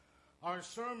Our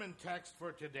sermon text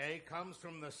for today comes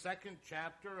from the second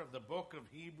chapter of the book of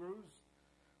Hebrews,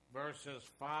 verses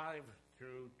 5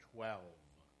 through 12.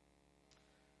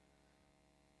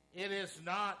 It is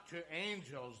not to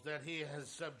angels that he has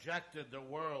subjected the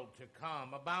world to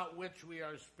come, about which we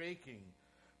are speaking,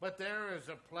 but there is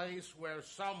a place where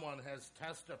someone has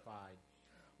testified.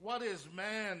 What is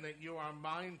man that you are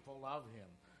mindful of him,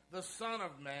 the Son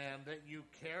of Man that you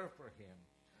care for him?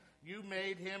 You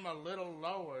made him a little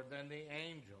lower than the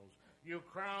angels. You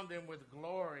crowned him with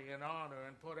glory and honor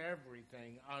and put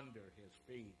everything under his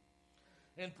feet.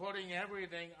 In putting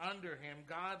everything under him,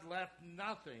 God left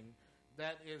nothing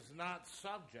that is not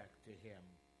subject to him.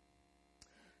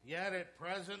 Yet at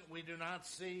present we do not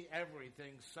see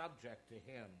everything subject to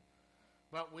him.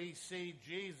 But we see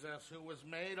Jesus, who was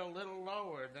made a little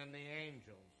lower than the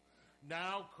angels,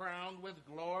 now crowned with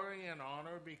glory and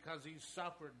honor because he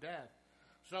suffered death,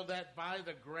 so that by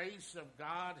the grace of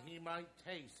God he might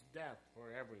taste death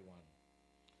for everyone.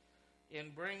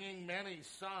 In bringing many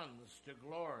sons to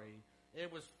glory,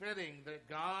 it was fitting that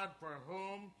God, for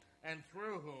whom and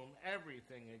through whom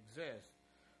everything exists,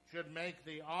 should make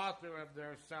the author of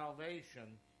their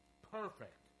salvation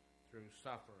perfect through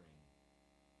suffering.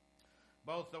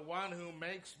 Both the one who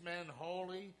makes men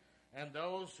holy and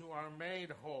those who are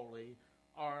made holy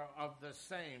are of the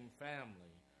same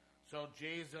family. So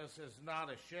Jesus is not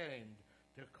ashamed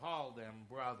to call them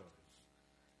brothers.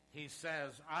 He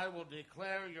says, I will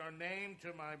declare your name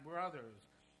to my brothers.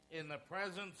 In the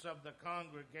presence of the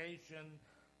congregation,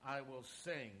 I will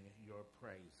sing your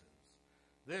praises.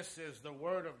 This is the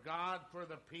word of God for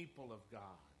the people of God.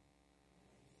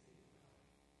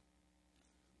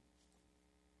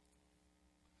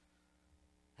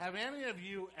 Have any of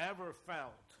you ever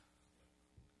felt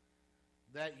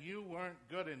that you weren't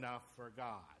good enough for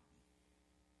God?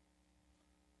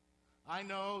 I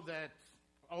know that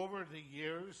over the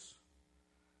years,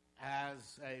 as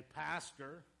a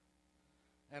pastor,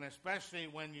 and especially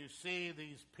when you see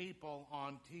these people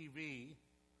on TV,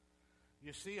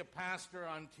 you see a pastor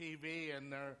on TV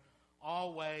and they're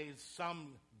always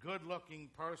some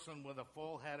good-looking person with a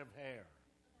full head of hair.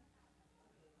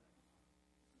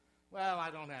 Well, I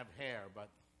don't have hair, but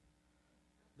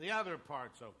the other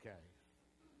part's okay.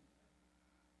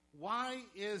 Why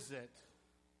is it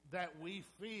that we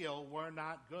feel we're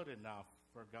not good enough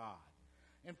for God?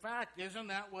 In fact, isn't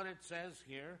that what it says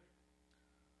here?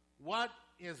 What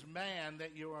is man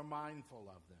that you are mindful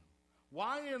of them?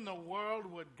 Why in the world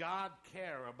would God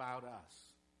care about us?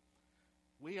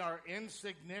 We are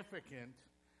insignificant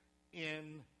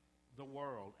in the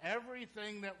world.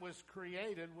 Everything that was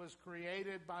created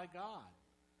by God.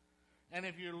 And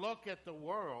if you look at the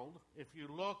world, if you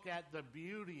look at the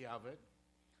beauty of it,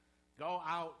 go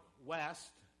out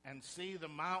west and see the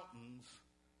mountains,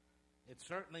 it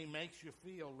certainly makes you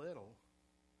feel little.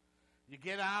 You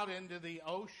get out into the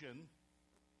ocean,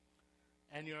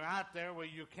 and you're out there where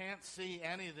you can't see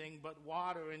anything but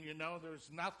water, and you know there's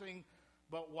nothing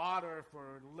but water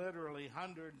for literally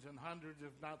hundreds and hundreds,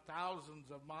 if not thousands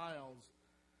of miles,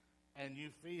 and you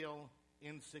feel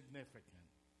insignificant.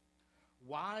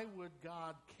 Why would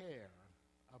God care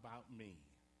about me?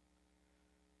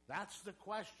 That's the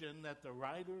question that the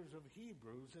writers of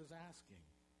Hebrews is asking.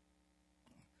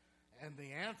 And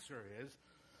the answer is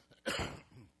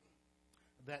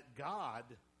that God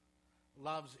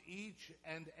loves each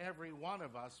and every one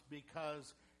of us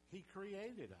because he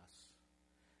created us.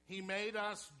 He made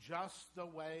us just the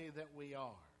way that we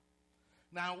are.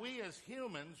 Now, we as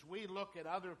humans, we look at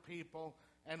other people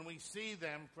and we see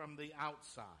them from the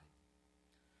outside.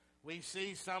 We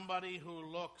see somebody who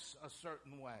looks a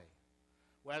certain way,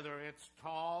 whether it's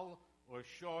tall or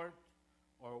short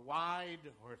or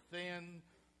wide or thin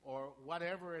or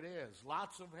whatever it is.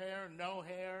 Lots of hair, no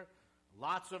hair,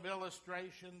 lots of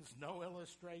illustrations, no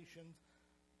illustrations.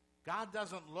 God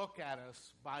doesn't look at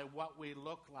us by what we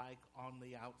look like on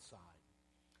the outside.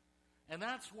 And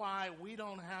that's why we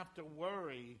don't have to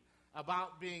worry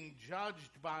about being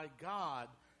judged by God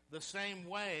the same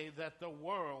way that the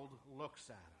world looks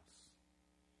at us.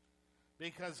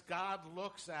 Because God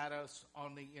looks at us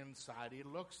on the inside. He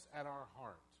looks at our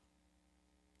heart.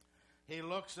 He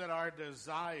looks at our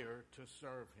desire to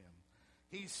serve him.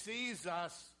 He sees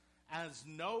us as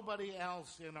nobody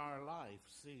else in our life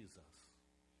sees us.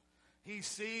 He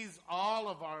sees all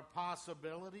of our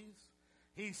possibilities.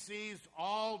 He sees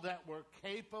all that we're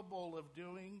capable of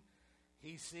doing.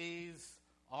 He sees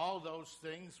all those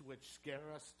things which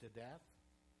scare us to death.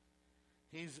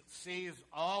 He sees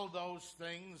all those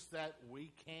things that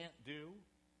we can't do.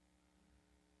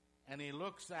 And he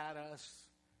looks at us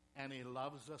and he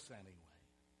loves us anyway.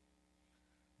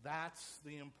 That's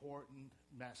the important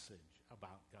message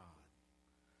about God.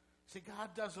 See, God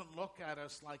doesn't look at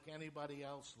us like anybody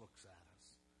else looks at us.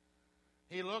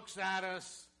 He looks at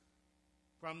us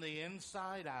from the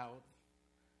inside out,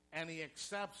 and he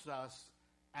accepts us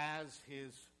as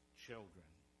his children.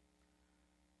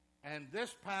 And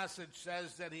this passage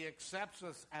says that he accepts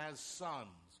us as sons,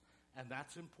 and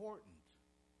that's important.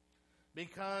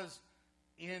 Because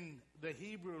in the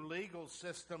Hebrew legal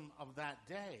system of that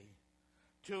day,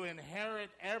 to inherit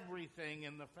everything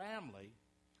in the family,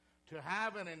 to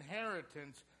have an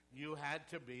inheritance, you had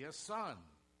to be a son.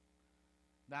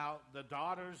 Now, the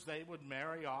daughters, they would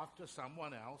marry off to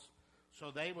someone else,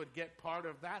 so they would get part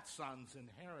of that son's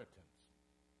inheritance.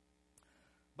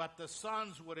 But the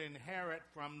sons would inherit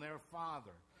from their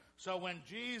father. So when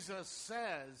Jesus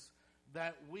says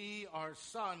that we are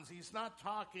sons, he's not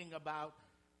talking about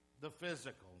the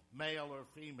physical, male or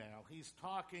female. He's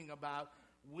talking about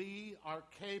we are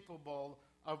capable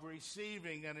of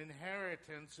receiving an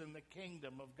inheritance in the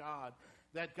kingdom of God.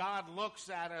 That God looks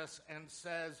at us and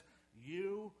says,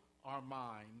 you are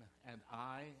mine and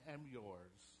I am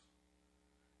yours.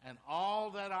 And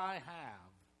all that I have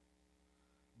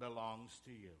belongs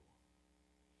to you.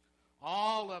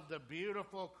 All of the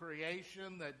beautiful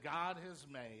creation that God has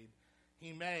made,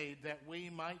 he made that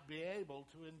we might be able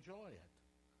to enjoy it.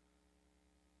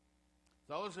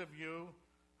 Those of you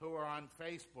who are on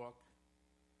Facebook,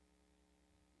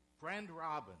 friend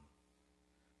Robin,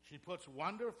 she puts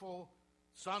wonderful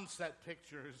sunset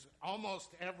pictures almost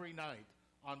every night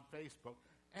on Facebook,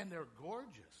 and they're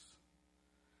gorgeous.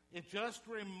 It just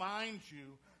reminds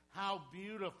you how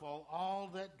beautiful all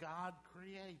that God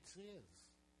creates is.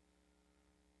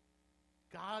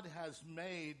 God has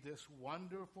made this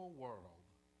wonderful world.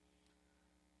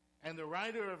 And the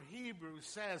writer of Hebrews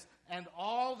says, and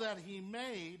all that he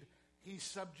made, he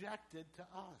subjected to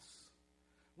us.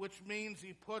 Which means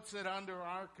he puts it under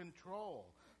our control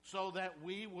so that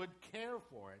we would care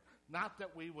for it, not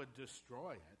that we would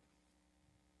destroy it.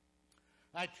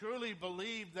 I truly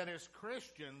believe that as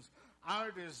Christians,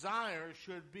 our desire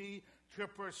should be to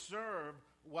preserve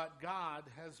what God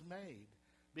has made,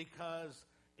 because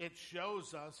it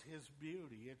shows us his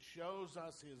beauty. It shows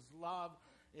us his love.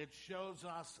 It shows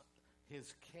us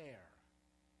his care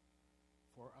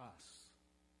for us.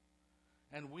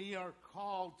 And we are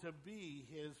called to be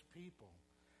his people.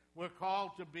 We're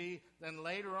called to be, then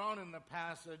later on in the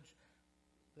passage,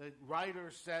 the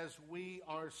writer says we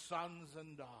are sons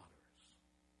and daughters.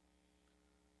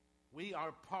 We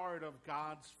are part of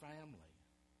God's family.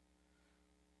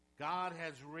 God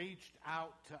has reached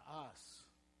out to us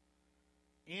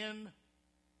in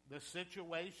the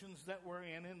situations that we're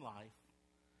in life,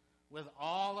 with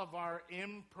all of our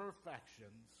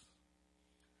imperfections,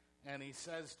 and he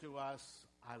says to us,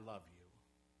 I love you,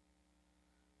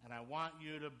 and I want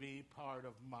you to be part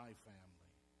of my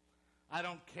family. I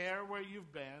don't care where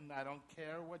you've been. I don't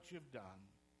care what you've done.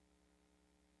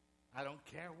 I don't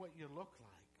care what you look like.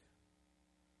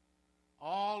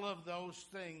 All of those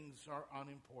things are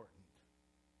unimportant.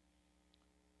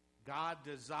 God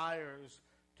desires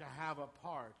to have a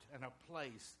part and a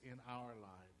place in our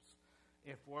lives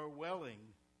if we're willing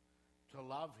to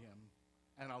love him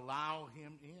and allow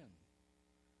him in.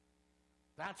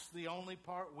 That's the only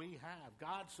part we have.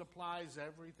 God supplies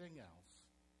everything else.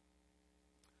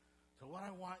 So what I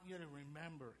want you to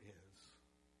remember is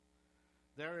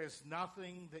there is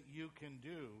nothing that you can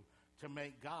do to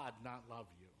make God not love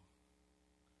you.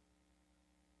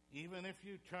 Even if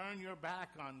you turn your back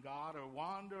on God or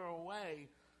wander away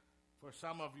for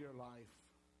some of your life,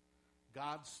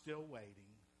 God's still waiting.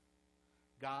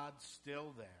 God's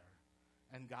still there.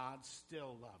 And God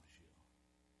still loves you.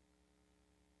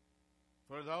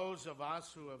 For those of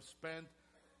us who have spent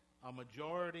a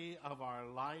majority of our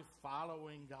life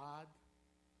following God,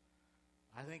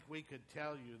 I think we could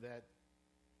tell you that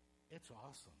it's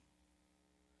awesome.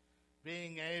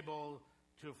 Being able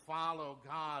to follow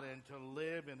God and to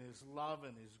live in his love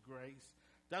and his grace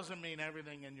doesn't mean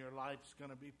everything in your life is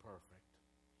going to be perfect.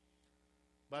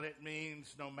 But it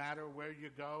means no matter where you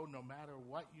go, no matter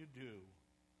what you do,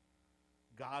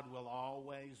 God will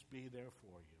always be there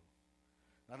for you.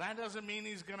 Now that doesn't mean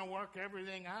he's going to work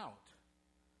everything out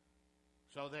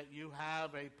so that you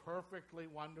have a perfectly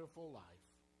wonderful life.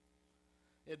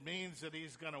 It means that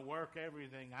he's going to work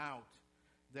everything out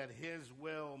that his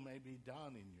will may be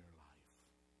done in your life.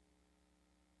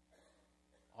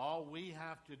 All we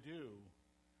have to do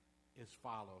is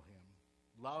follow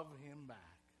him, love him back,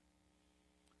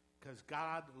 because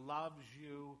God loves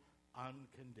you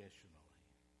unconditionally.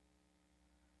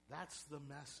 That's the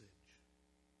message.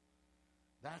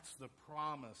 That's the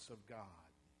promise of God.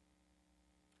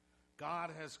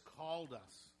 God has called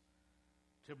us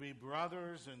to be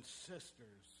brothers and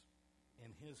sisters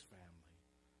in His family,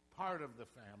 part of the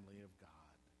family of God.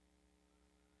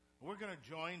 We're going to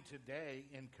join today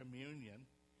in communion,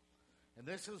 and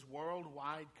this is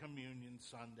Worldwide Communion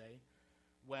Sunday,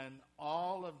 when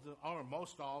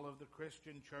most all of the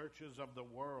Christian churches of the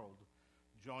world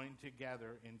join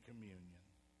together in communion.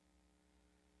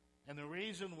 And the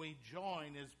reason we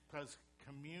join is because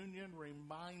communion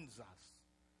reminds us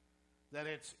that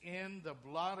it's in the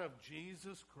blood of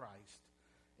Jesus Christ,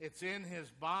 it's in His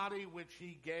body which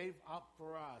He gave up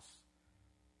for us,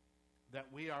 that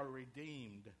we are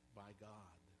redeemed by God.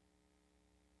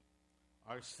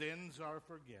 Our sins are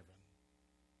forgiven,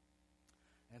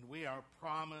 and we are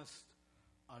promised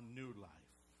a new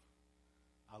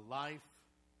life,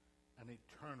 an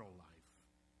eternal life,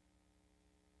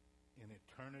 in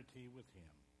eternity with Him.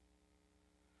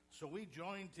 So we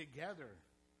join together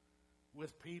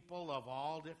with people of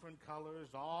all different colors,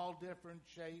 all different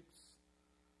shapes,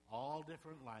 all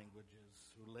different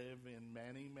languages, who live in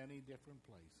many, many different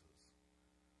places.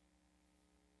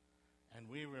 And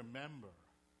we remember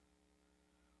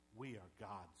we are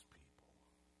God's